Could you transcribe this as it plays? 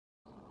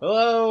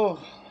Hello,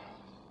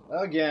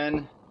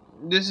 again.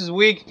 This is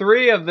week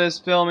 3 of this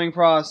filming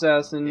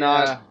process and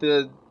not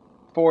the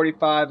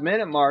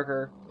 45-minute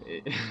marker.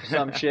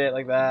 Some shit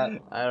like that.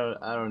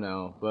 I don't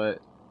know, but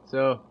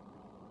so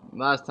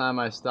last time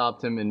I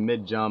stopped him in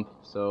mid jump,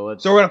 so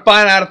let's. So we're gonna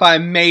find out if I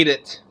made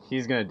it.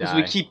 He's gonna die. Because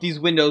we keep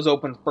these windows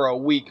open for a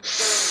week.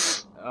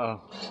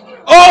 Oh.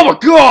 Oh my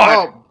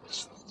god! Oh,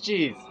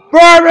 jeez.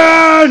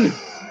 Bourbon!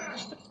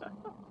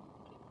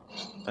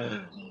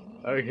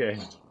 Okay.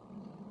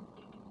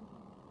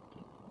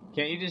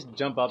 Can't you just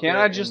jump up? Can't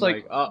there I just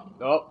and,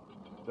 oh,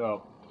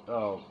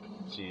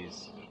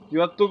 jeez.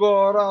 You have to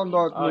go around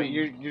dark. Oh,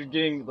 you're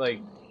getting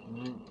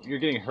you're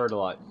getting hurt a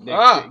lot.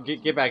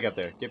 Nick, get back up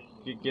there.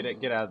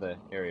 Get out of the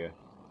area.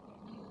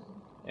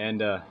 And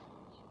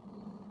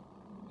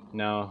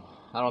no,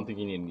 I don't think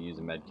you need to use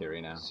a med kit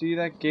right now. See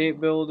that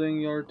gate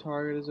building? Your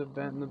target is a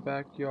vent in the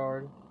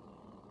backyard.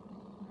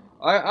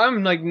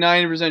 I'm like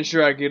 90%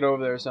 sure I can get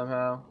over there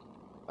somehow.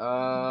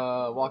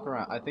 Walk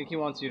around. I think he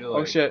wants you to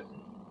like. Oh shit.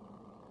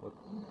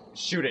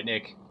 Shoot it,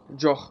 Nick.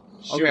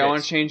 Okay, I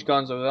want to change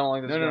guns though. I don't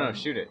like this gun. No,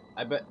 shoot it.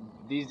 I bet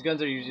these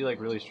guns are usually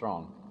like really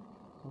strong.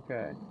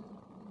 Okay.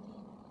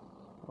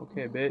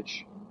 Okay,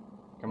 bitch.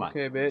 Come on.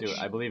 Okay, bitch. Do it.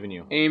 I believe in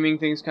you. Aiming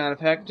things kind of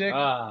hectic.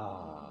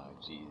 Ah,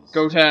 jeez.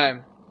 Go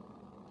time.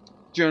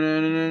 Where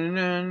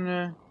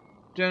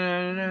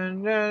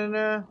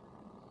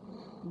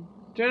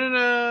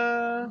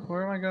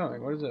am I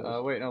going? What is this?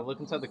 Wait, no. Look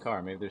inside the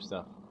car. Maybe there's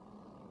stuff.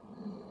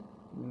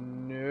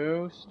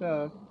 No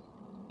stuff.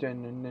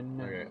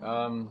 Okay.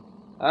 I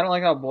don't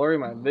like how blurry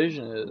my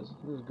vision is.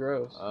 This is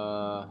gross.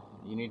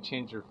 You need to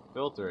change your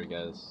filter, I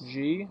guess.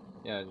 G?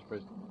 Yeah, just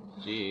press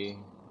G.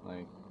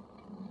 Like.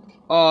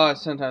 Oh,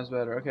 it's 10 times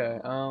better. Okay.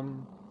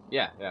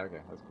 Yeah. Okay,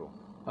 that's cool.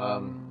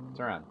 Turn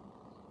around.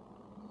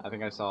 I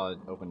think I saw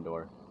an open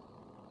door.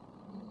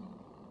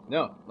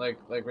 No, like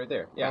right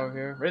there. Yeah. Oh,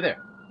 here. Right there.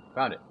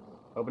 Found it.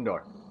 Open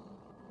door.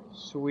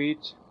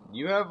 Sweet.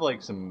 You have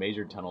like some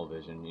major tunnel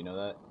vision. You know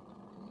that?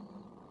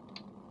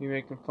 You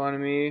making fun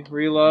of me?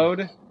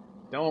 Reload.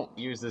 Don't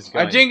use this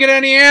gun. I didn't get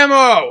any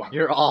ammo!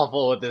 You're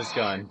awful with this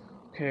gun.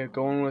 Okay,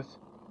 going with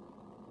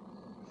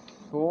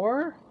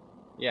 4?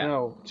 Yeah.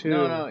 No, 2.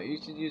 No, you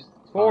should use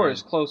 4 fine.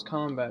 is close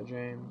combat,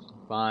 James.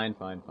 Fine.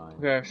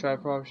 Okay, I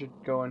probably should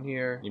go in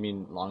here. You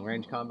mean long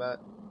range combat?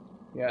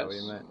 Yes. Is that what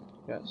you meant?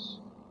 Yes.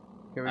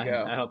 Here we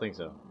go. I don't think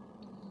so.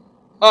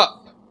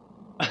 Up!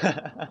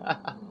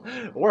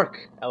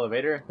 Work!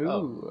 Elevator. Ooh.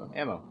 Oh,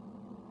 ammo.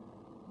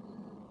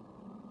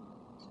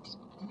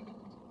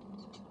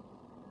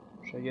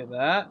 Should I get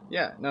that?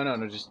 Yeah, no,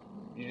 you just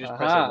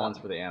press it once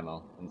for the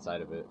ammo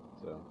inside of it,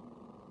 so.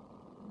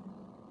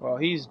 Well,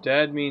 he's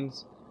dead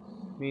means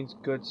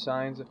good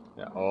signs.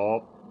 Yeah.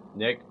 Oh,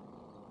 Nick,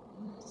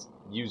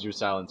 use your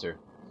silencer.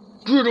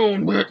 Get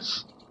on,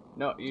 bitch!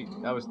 No,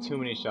 that was too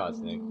many shots,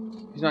 Nick.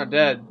 He's not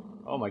dead.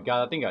 Oh my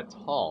god, that thing got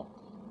tall.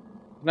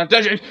 He's not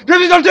dead, James!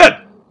 James, he's not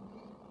dead!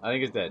 I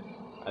think it's dead.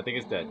 I think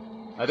it's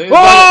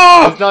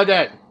not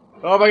dead.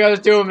 Oh my god, there's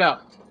 2 of them now.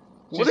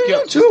 What are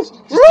you doing?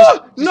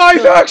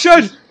 Knife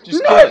action!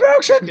 Knife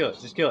action!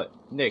 Just kill it.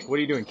 Nick, what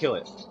are you doing? Kill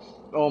it.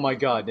 Oh my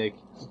god, Nick.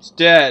 It's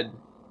dead.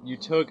 You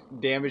took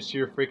damage to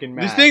your freaking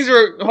mask. These things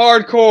are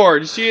hardcore.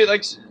 Did you see it,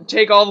 like,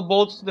 take all the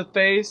bullets to the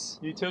face?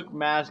 You took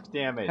mask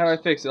damage. How do I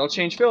fix it? I'll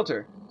change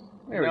filter.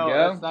 There we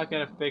go. That's not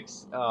gonna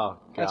fix... Oh,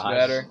 gosh. That's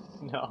better.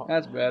 No.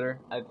 That's better.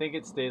 I think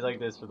it stays like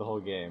this for the whole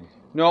game.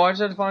 No, I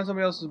just have to find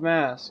somebody else's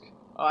mask.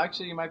 Oh,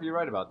 actually, you might be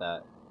right about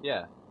that.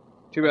 Yeah.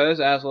 Too bad this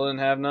asshole didn't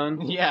have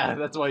none. Yeah,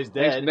 that's why he's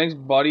dead. Thanks,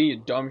 buddy, you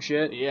dumb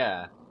shit.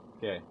 Yeah.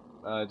 Okay.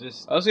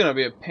 Just... This is gonna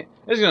be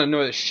this is gonna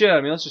annoy the shit out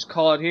of me. Let's just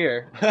call it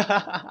here.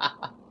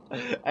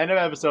 End of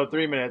episode,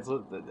 3 minutes.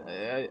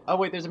 Oh,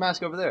 wait, there's a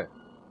mask over there.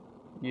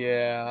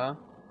 Yeah.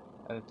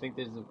 I think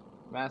there's a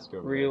mask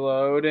over there.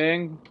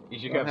 Reloading. You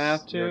should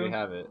have to. You already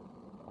have it.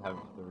 Have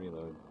the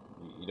reload.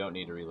 You don't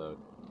need to reload.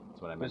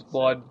 That's what I meant. There's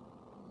blood.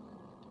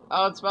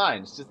 Oh, it's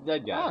fine. It's just a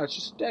dead guy. Oh, it's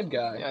just a dead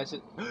guy. Yeah, I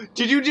said...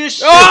 Did you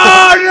just...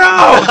 Oh,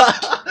 no!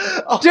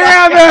 Oh,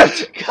 damn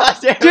it! God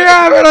damn it!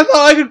 Damn it! I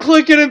thought I could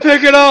click it and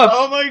pick it up!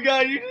 Oh my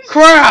god, you just...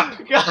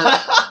 Crap!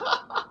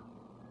 God.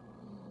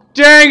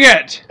 Dang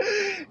it!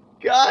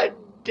 God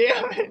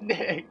damn it,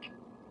 Nick.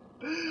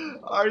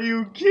 Are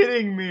you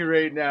kidding me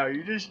right now?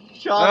 You just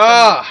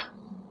shot him.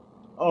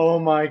 Oh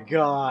my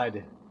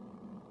god.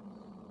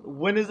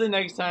 When is the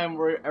next time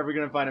we're ever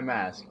gonna find a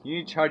mask? You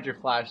need to charge your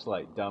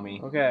flashlight, dummy.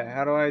 Okay,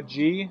 how do I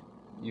G?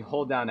 You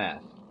hold down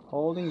F.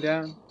 Holding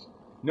down.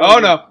 No, Oh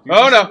no!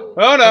 Oh no!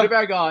 Oh no! Put it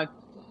back on.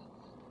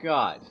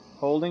 God.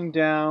 Holding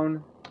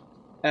down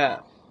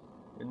F.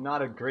 You're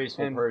not a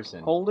graceful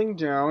person. Holding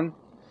down.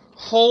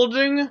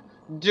 Holding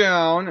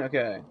down.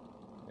 Okay.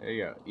 There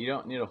you go. You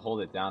don't need to hold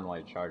it down while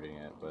you're charging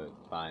it, but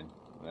fine.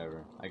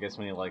 Whatever. I guess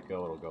when you let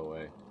go, it'll go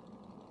away.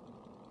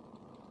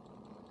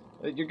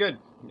 You're good.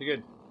 You're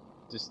good.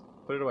 Just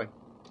put it away.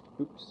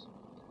 Oops.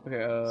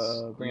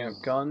 Okay, bring out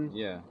gun.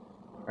 Yeah.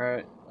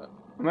 Alright.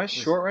 Am I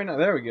short right now?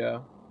 There we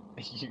go.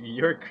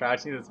 You're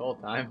crouching this whole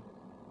time?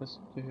 Let's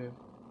do...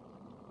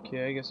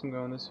 Okay, I guess I'm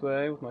going this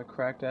way with my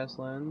cracked ass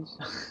lens.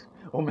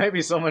 Well,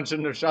 maybe someone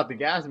shouldn't have shot the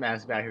gas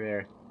mask back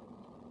there.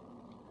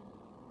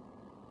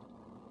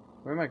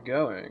 Where am I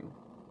going?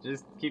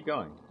 Just keep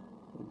going.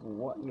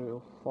 What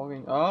no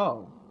fucking...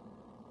 Oh.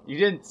 You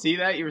didn't see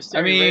that? You were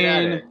staring right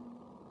at it.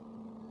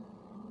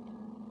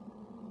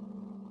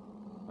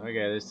 Okay,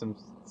 there's some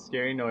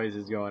scary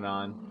noises going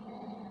on.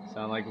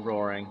 Sound like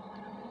roaring.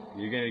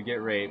 You're gonna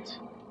get raped.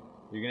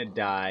 You're gonna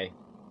die.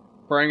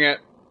 Bring it.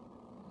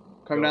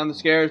 Come down the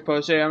stairs,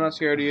 pussy. I'm not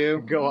scared of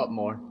you. Go up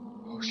more.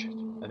 Oh, shit.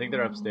 I think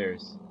they're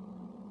upstairs.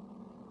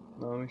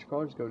 No, we should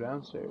probably just go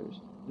downstairs.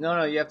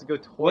 No, you have to go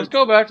towards... Let's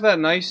go back to that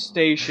nice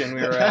station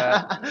we were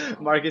at.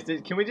 Marcus,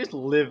 can we just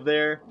live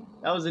there?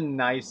 That was a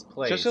nice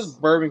place. Just because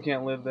Bourbon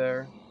can't live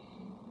there.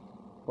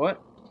 What?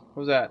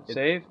 What was that?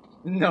 Save?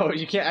 No,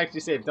 you can't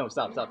actually save. No,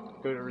 stop.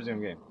 Go to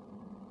resume game.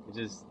 It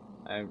just...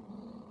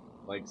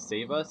 like,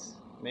 save us?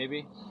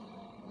 Maybe?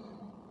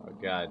 Oh,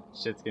 God.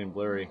 Shit's getting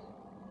blurry.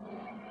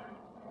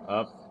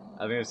 Up. I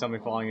think there's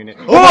something falling in it.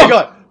 Oh, my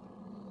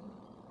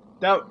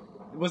God!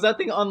 Was that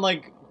thing on,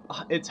 like...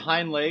 its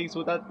hind legs?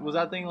 Was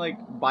that thing like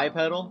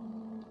bipedal?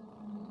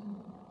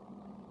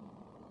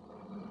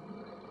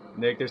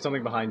 Nick, there's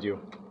something behind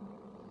you.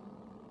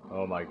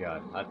 Oh my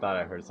God! I thought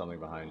I heard something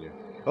behind you.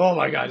 Oh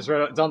my God! It's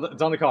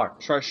on the car.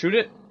 Should I shoot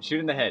it? Shoot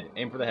in the head.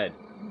 Aim for the head.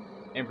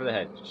 Aim for the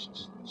head.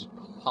 Just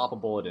pop a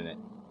bullet in it.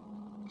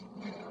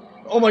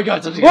 Oh my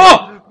God! Something.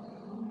 Oh!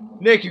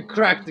 Nick, you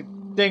cracked the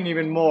thing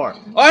even more.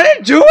 I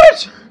didn't do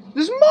it.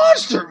 This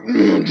monster.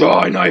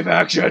 Die! Knife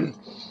action.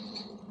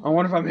 I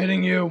wonder if I'm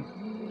hitting you.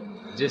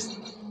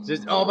 Just,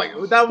 oh my,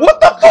 what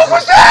the fuck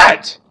was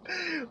that?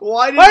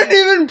 Why did I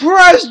didn't even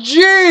press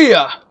G!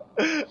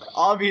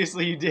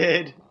 Obviously you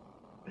did.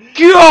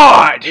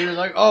 God! You're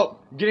like, oh,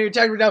 getting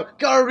attacked right now.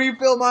 Gotta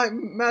refill my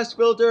mask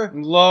filter.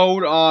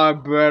 Load, I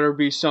better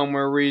be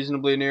somewhere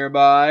reasonably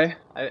nearby.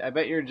 I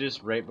bet you're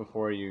just right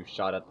before you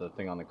shot at the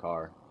thing on the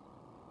car.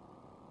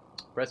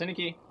 Press any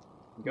key.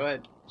 Go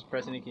ahead, just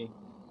press any key.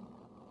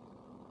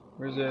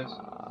 Where's this?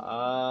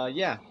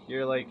 Yeah,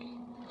 you're like...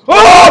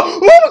 Oh!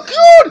 Oh my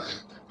God!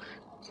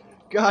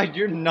 God,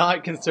 you're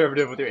not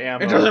conservative with your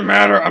ammo. It doesn't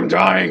matter, I'm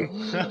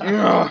dying.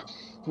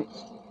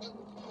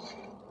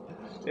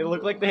 They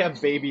look like they have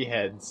baby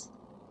heads.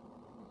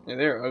 Yeah,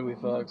 they're ugly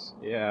fucks.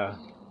 Yeah.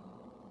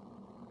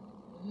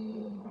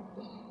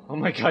 Oh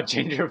my God,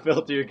 change your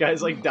filter. Your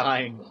guy's like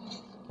dying.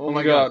 Oh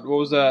my God, what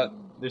was that?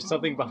 There's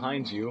something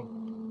behind you.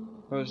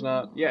 No, there's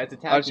not. Yeah, it's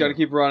attacking. I just gotta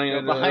keep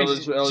running.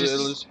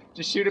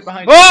 Just shoot it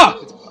behind you. Ah!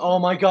 Oh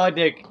my God,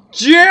 Nick.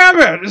 Damn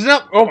it! It's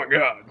not. Oh my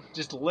God.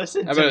 Just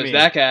listen to me. I bet it was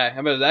that guy. I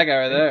bet it was that guy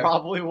right there. It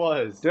probably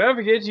was. Don't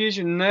forget to use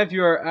your knife if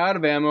you are out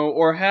of ammo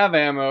or have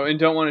ammo and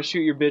don't want to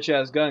shoot your bitch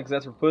ass gun because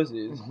that's for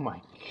pussies. Oh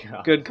my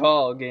God. Good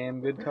call,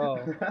 game. Good call.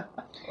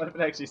 What if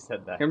it actually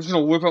said that? I'm just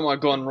gonna whip out my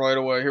gun right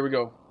away. Here we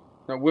go.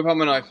 Now whip out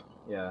my knife.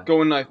 Yeah.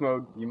 Go in knife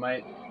mode. You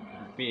might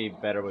be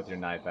better with your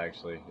knife,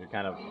 actually. You're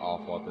kind of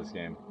awful at this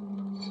game.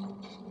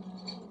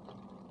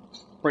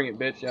 Bring it,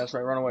 bitch. Yeah, that's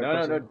right. Run away.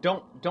 No.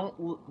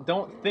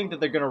 Don't think that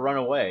they're gonna run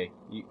away.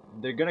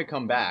 They're gonna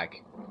come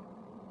back.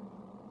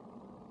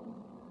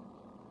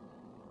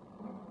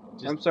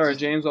 I'm sorry,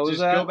 James. What was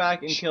that? Just go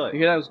back and kill it. You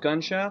hear those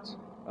gunshots?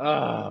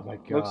 Oh my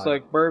God. Looks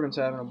like Bourbon's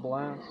having a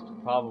blast.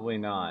 Probably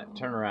not.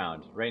 Turn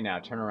around. Right now.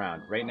 Turn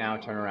around. Right now.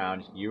 Turn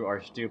around. You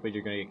are stupid.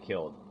 You're gonna get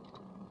killed.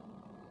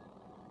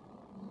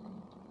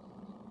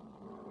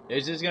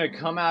 It's just gonna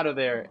come out of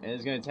there and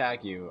it's gonna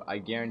attack you. I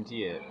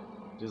guarantee it.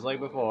 Just like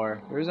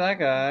before. Where's that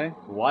guy?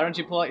 Why don't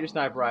you pull out your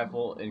sniper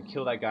rifle and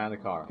kill that guy in the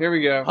car? Here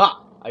we go.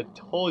 Ha! I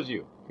told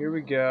you. Here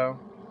we go.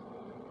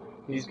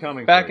 He's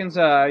coming. Back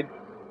inside.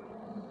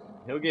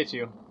 He'll get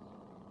you.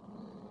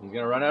 He's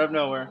gonna run out of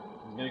nowhere.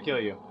 He's gonna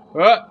kill you.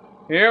 Oh,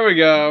 here we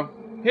go.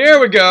 Here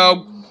we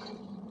go.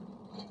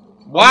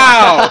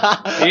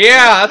 Wow.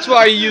 Yeah, that's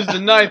why you use the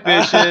knife,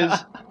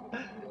 bitches.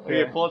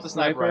 Okay, pull up the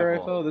sniper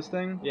rifle. This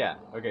thing? Yeah.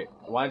 Okay.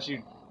 Why don't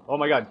you? Oh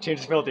my God!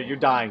 Change the filter. You're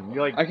dying.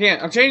 You're like. I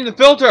can't. I'm changing the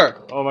filter.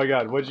 Oh my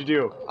God! What'd you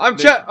do? I'm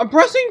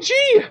pressing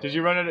G. Did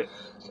you run it?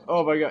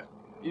 Oh my God!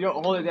 You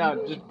don't hold it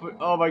down. Just put.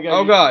 Oh my God!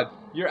 Oh God!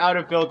 You're out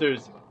of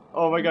filters.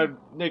 Oh my God,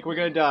 Nick, we're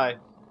gonna die.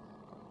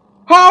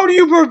 How do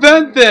you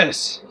prevent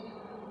this?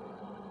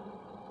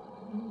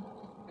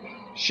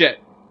 Shit.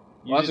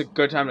 Well, that's a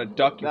good time to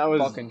duck, you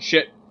fucking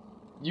shit.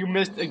 You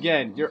missed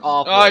again. You're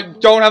awful. I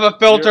don't have a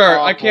filter.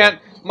 I can't.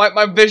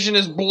 My vision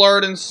is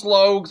blurred and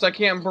slow because I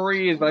can't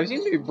breathe, but I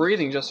seem to be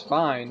breathing just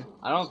fine.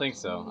 I don't think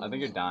so. I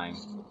think you're dying.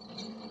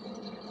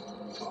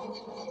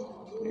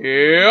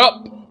 Yep.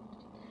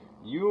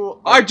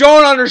 I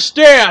don't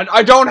understand.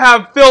 I don't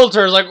have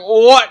filters. Like,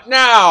 what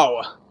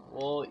now?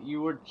 Well,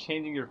 you were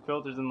changing your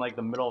filters in, like,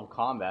 the middle of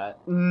combat.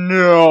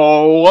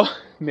 No.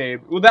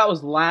 Maybe. Well, that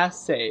was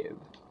last save.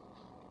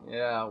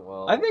 Yeah,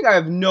 well. I think I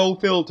have no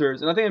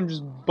filters, and I think I'm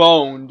just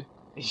boned.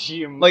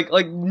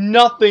 Like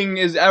nothing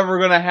is ever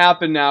gonna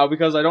happen now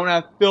because I don't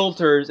have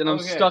filters and I'm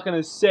stuck in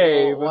a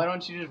save. Well, why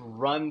don't you just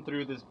run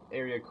through this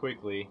area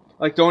quickly?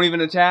 Like, don't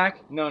even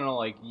attack? No,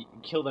 like,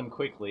 kill them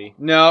quickly.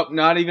 No,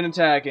 not even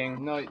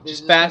attacking. No,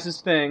 just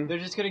fastest thing. They're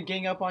just gonna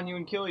gang up on you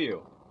and kill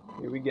you.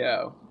 Here we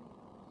go.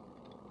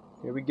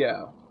 Here we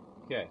go.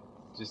 Okay,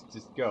 just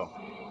go.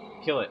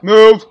 Kill it.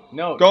 Move!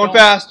 No, going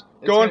fast!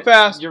 Going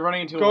fast! You're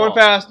running into a going wall.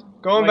 fast!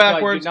 Going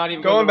backwards! God,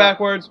 going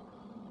backwards!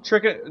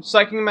 Trick it!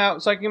 Psyching him out!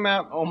 Psyching him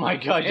out! Oh my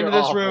God! Into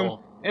this room!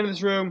 Into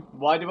this room!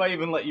 Why do I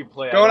even let you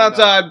play? Going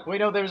outside! Wait,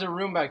 no, there's a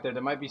room back there.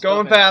 There might be.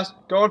 Going fast!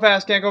 Going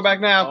fast! Can't go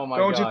back now! Oh my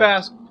going God. too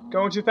fast!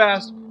 Going too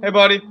fast! Hey,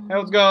 buddy! Hey,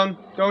 what's going?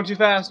 Going too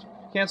fast!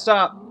 Can't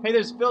stop! Hey,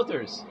 there's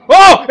filters!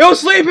 Oh! It was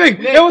sleeping!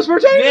 Nick, it was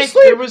pretending to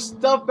sleep! There was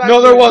stuff back there!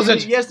 No, there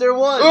wasn't! Yes, there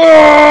was!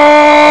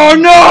 Oh,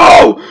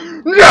 no!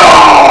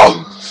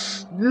 No!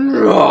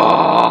 No!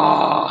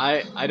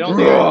 I don't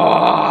think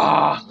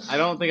I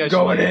don't think I should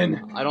going let in.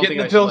 You, I don't Getting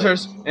think the I should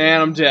filters,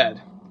 and I'm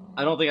dead.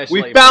 I don't think I should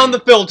We let you found play.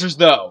 the filters,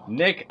 though.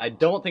 Nick, I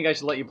don't think I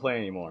should let you play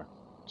anymore.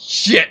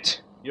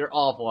 Shit! You're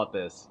awful at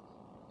this.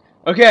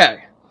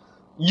 Okay.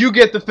 You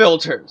get the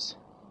filters.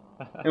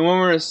 And when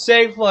we're in a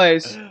safe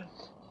place,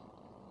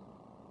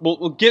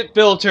 we'll get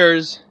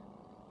filters.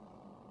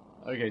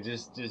 Okay,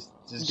 just get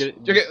it.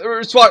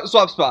 Okay, swap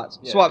spots.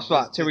 Yeah, swap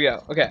spots. Here we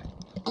go. Okay.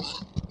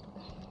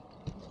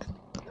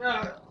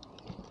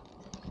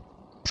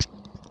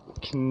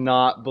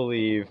 Cannot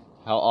believe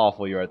how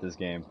awful you are at this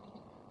game.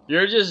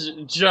 You're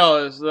just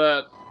jealous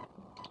that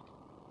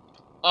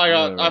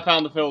Whatever. I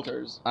found the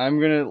filters. I'm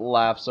gonna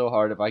laugh so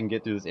hard if I can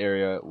get through this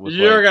area with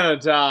You're gonna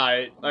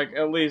die like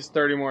at least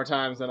 30 more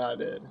times than I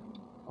did.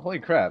 Holy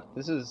crap,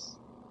 this is...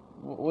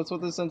 What's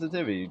with this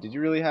sensitivity? Did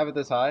you really have it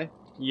this high?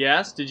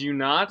 Yes, did you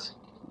not?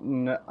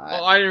 No,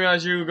 Oh, I didn't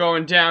realize you were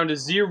going down to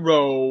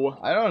 0.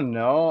 I don't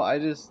know, I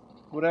just...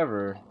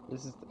 Whatever.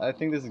 I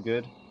think this is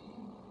good.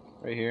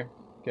 Right here.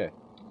 Okay.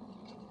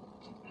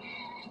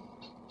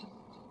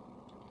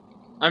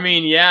 I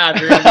mean, yeah,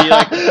 if you're gonna be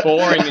like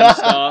boring and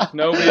stuff,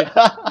 nobody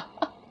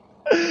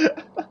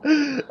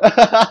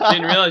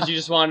didn't realize you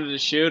just wanted to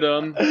shoot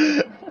him.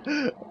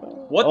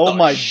 What oh the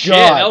my shit?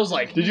 God! That was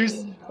like, did you?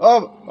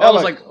 That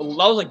was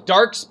like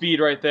dark speed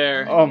right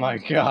there. Oh my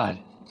God.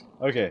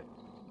 Okay.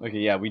 Okay.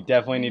 Yeah, we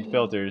definitely need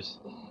filters.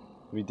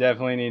 We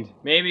definitely need.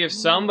 Maybe if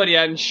somebody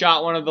hadn't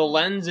shot one of the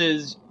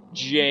lenses,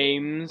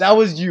 James. That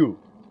was you.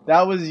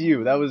 That was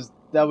you. That was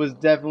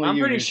definitely you. I'm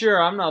pretty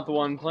sure I'm not the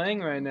one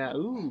playing right now.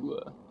 Ooh.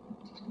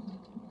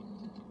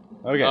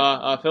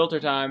 Okay. Filter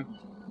time.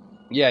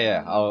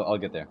 Yeah. I'll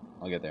get there.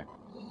 I'll get there.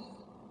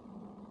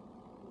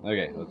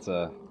 Okay. Let's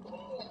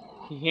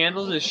He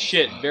handles his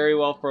shit very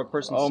well for a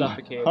person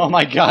suffocated. Oh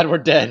my God, we're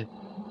dead.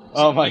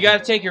 Oh my. You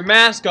gotta take your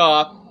mask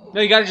off. No,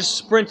 you gotta just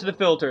sprint to the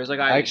filters. Like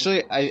I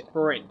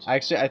sprint.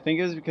 Actually, I think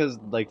it was because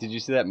like, did you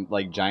see that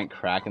like giant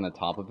crack in the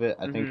top of it?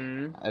 I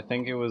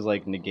think it was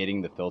like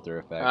negating the filter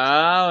effect.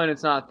 Oh, and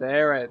it's not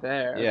there right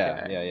there.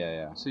 Yeah, okay.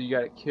 yeah. So you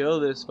gotta kill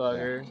this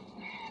fucker.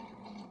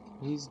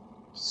 Yeah. He's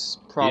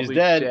probably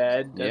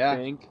dead. I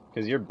think.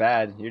 Because you're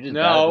bad. You're just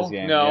bad at this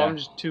game. No, yeah. I'm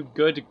just too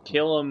good to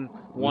kill him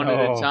one at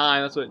a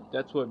time.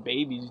 That's what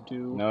babies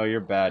do. No,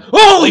 you're bad.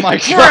 Holy my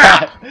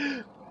crap!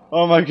 God!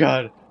 Oh my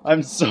God.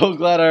 I'm so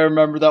glad I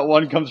remember that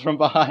one comes from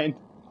behind.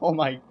 Oh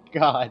my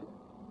God.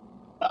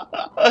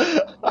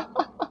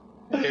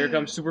 Here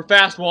comes super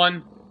fast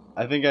one.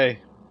 I think I...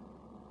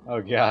 Oh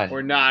God.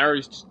 Or not, or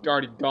he's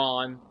already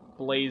gone.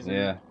 Blazing.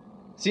 Yeah.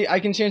 See, I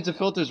can change the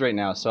filters right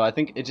now, so I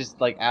think it just,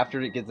 like,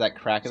 after it gets that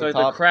crack at the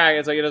top... So the crack,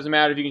 it's like it doesn't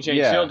matter if you can change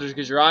Yeah. filters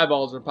because your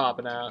eyeballs are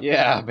popping out.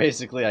 Yeah,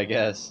 basically, I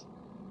guess.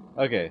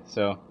 Okay,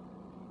 so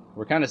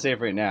we're kind of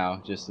safe right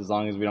now, just as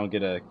long as we don't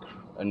get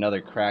another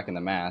crack in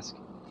the mask.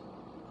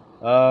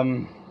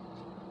 I'm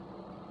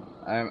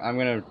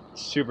gonna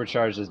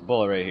supercharge this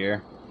bullet right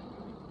here.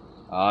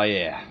 Oh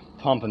yeah,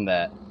 pumping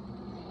that,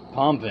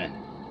 pumping.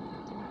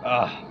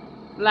 Ugh.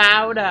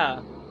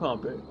 Louder,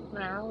 pump it,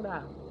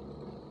 louder.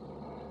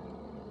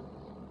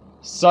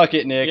 Suck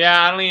it, Nick.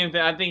 Yeah, I don't even.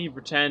 I think he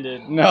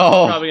pretended. No.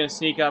 He's probably gonna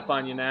sneak up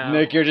on you now.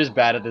 Nick, you're just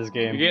bad at this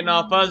game. You're getting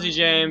all fuzzy,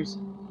 James.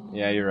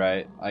 Yeah, you're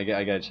right. I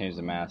gotta change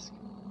the mask.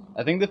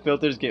 I think the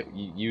filters get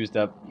used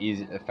up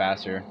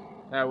faster.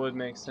 That would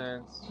make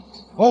sense.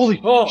 Holy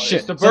shit!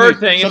 It's the bird something,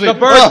 thing. something. It's the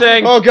bird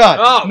thing. Oh God!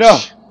 Oh no!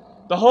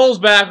 The hole's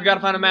back. We gotta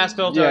find a mask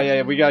filter.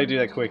 Yeah. We gotta do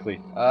that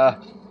quickly.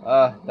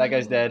 That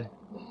guy's dead.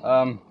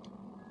 That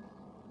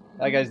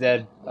guy's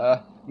dead.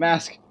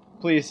 Mask,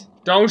 please.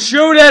 Don't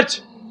shoot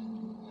it!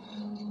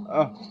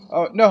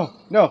 Oh no!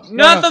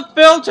 Not the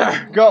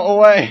filter. Go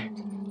away!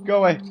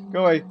 Go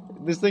away!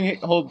 This thing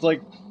holds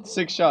like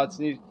 6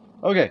 shots.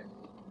 Okay,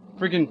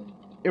 freaking!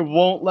 It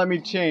won't let me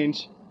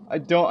change. I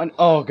don't.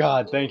 Oh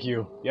God! Thank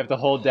you. You have to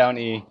hold down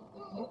E.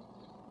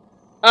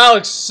 That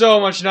looks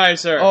so much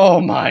nicer. Oh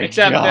my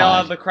Except God! they all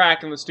have the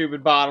crack in the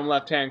stupid bottom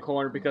left-hand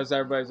corner because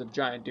everybody's a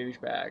giant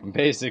douchebag.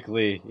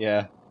 Basically,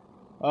 yeah.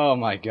 Oh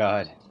my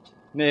God,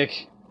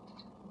 Nick,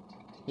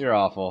 you're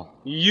awful.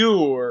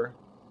 You're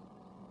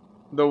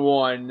the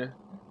one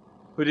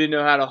who didn't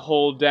know how to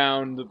hold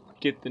down the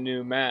get the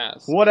new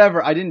mask.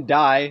 Whatever. I didn't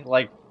die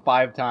like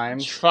 5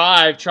 times.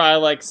 Try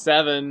like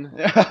 7.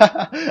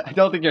 I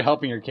don't think you're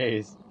helping your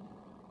case.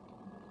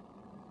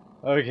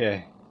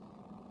 Okay.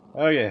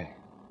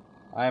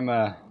 I'm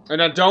And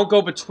now don't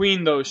go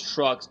between those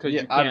trucks because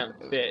Yeah, you can't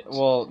fit.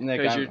 Well,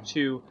 Nick, because you're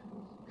too.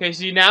 Okay,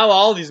 see now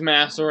all these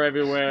masks are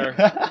everywhere.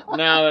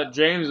 Now that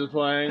James is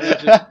playing,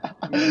 let's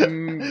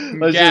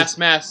just gas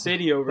mask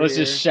city over let's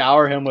here. just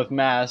shower him with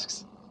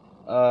masks.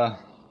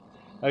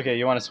 Okay,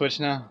 you want to switch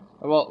now?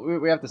 Well,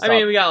 we have to stop. I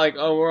mean, we got like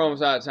we're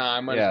almost out of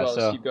time. Might as well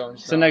just keep going.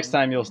 So next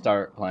time you'll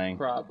start playing.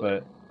 Probably.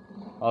 But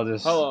I'll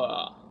just.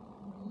 Hello.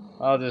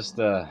 I'll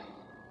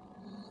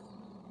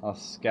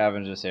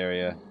scavenge this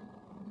area.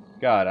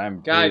 God,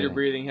 you're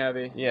breathing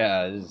heavy.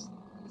 Yeah, it's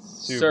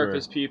super.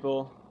 Surface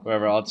people.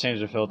 Whatever, I'll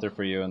change the filter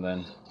for you and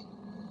then.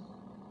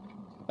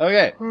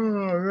 Okay. Oh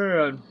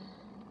man.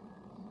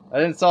 I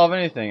didn't solve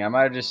anything. I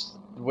might have just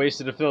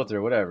wasted a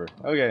filter. Whatever.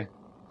 Okay.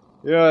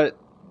 You know what?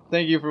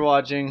 Thank you for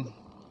watching.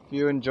 If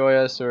you enjoy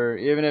us, or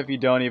even if you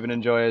don't even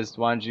enjoy us,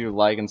 why don't you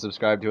like and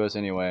subscribe to us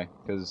anyway?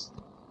 Because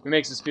it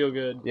makes us feel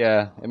good.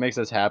 Yeah, it makes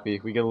us happy.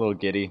 We get a little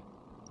giddy.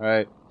 All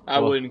right. I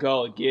wouldn't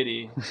call it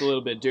giddy. It's a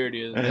little bit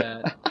dirtier than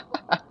that.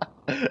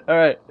 All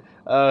right.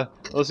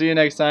 We'll see you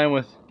next time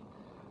with.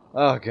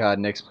 Oh God,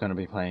 Nick's gonna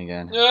be playing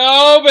again.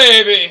 Oh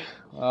baby.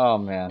 Oh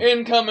man.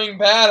 Incoming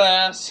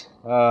badass.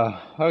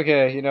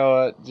 Okay. You know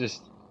what?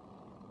 Just.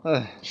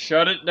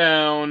 Shut it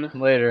down.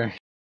 Later.